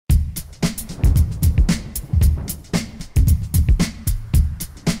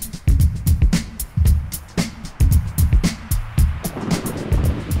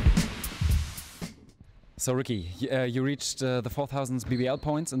So Ricky, you reached the 4,000 BBL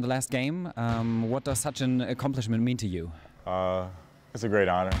points in the last game. What does such an accomplishment mean to you? It's a great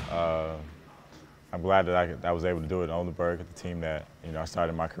honor. I'm glad that I was able to do it in Oldenburg at the team that I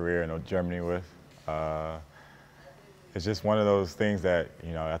started my career in Germany with. It's just one of those things that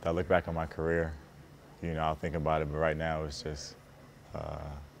after I look back on my career, I'll think about it. But right now, it's just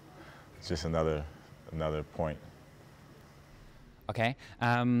another point. Okay.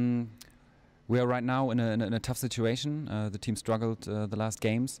 We are right now in a tough situation. The team struggled the last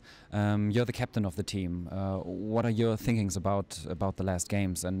games. You're the captain of the team. What are your thinkings about the last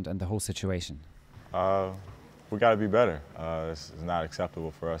games and the whole situation? We got to be better. It's not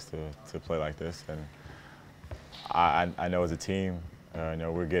acceptable for us to play like this. And I know as a team,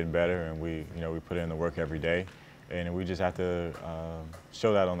 we're getting better, and we put in the work every day, and we just have to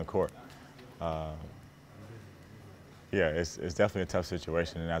show that on the court. Yeah, it's definitely a tough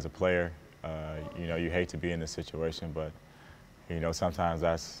situation, and as a player, you hate to be in this situation, but sometimes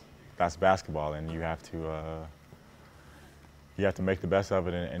that's basketball, and you have to make the best of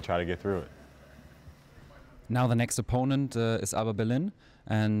it and try to get through it. Now the next opponent is Alba Berlin,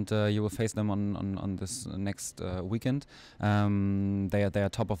 and you will face them on this next weekend. They are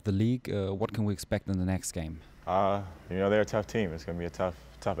top of the league. What can we expect in the next game? They're a tough team. It's going to be a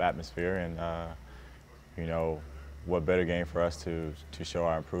tough atmosphere, and what better game for us to show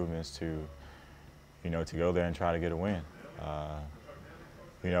our improvements, to go there and try to get a win.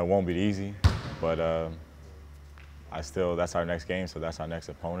 It won't be easy, but that's our next game, so that's our next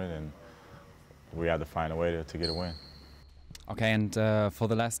opponent, and we have to find a way to get a win. Okay, and for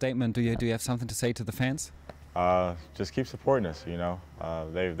the last statement, do you have something to say to the fans? Just keep supporting us.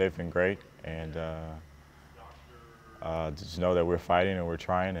 They've been great, and just know that we're fighting and we're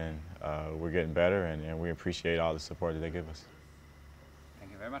trying, and we're getting better, and we appreciate all the support that they give us.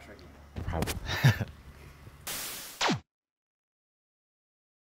 Thank you very much, Ricky. No problem.